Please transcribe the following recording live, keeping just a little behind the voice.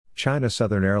China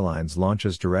Southern Airlines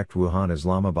launches direct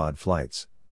Wuhan-Islamabad flights.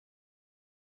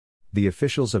 The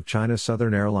officials of China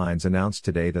Southern Airlines announced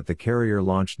today that the carrier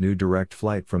launched new direct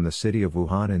flight from the city of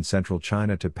Wuhan in central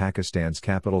China to Pakistan's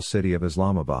capital city of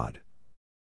Islamabad.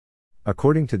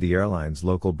 According to the airline's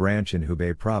local branch in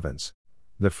Hubei province,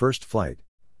 the first flight,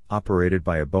 operated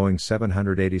by a Boeing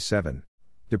 787,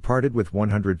 departed with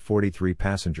 143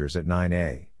 passengers at 9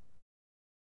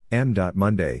 a.m.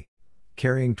 Monday,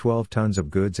 carrying 12 tons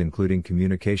of goods including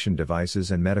communication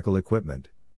devices and medical equipment.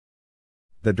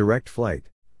 The direct flight,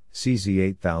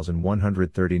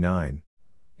 CZ8139,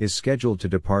 is scheduled to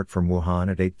depart from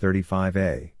Wuhan at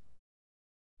 8:35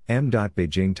 a.m.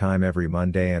 Beijing time every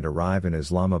Monday and arrive in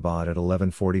Islamabad at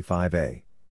 11:45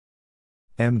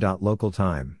 a.m. local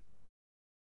time.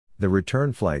 The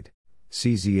return flight,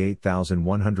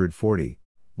 CZ8140,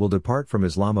 will depart from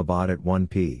Islamabad at 1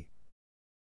 p.m.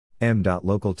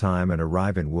 local time and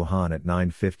arrive in Wuhan at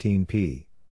 9:15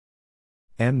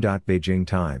 p.m. Beijing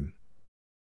time.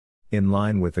 In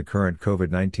line with the current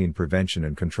COVID-19 prevention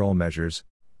and control measures,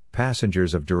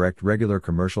 passengers of direct regular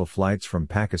commercial flights from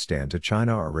Pakistan to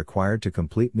China are required to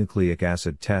complete nucleic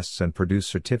acid tests and produce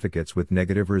certificates with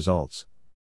negative results.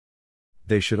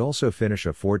 They should also finish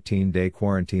a 14-day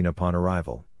quarantine upon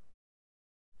arrival.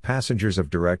 Passengers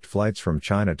of direct flights from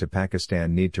China to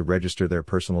Pakistan need to register their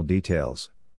personal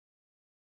details,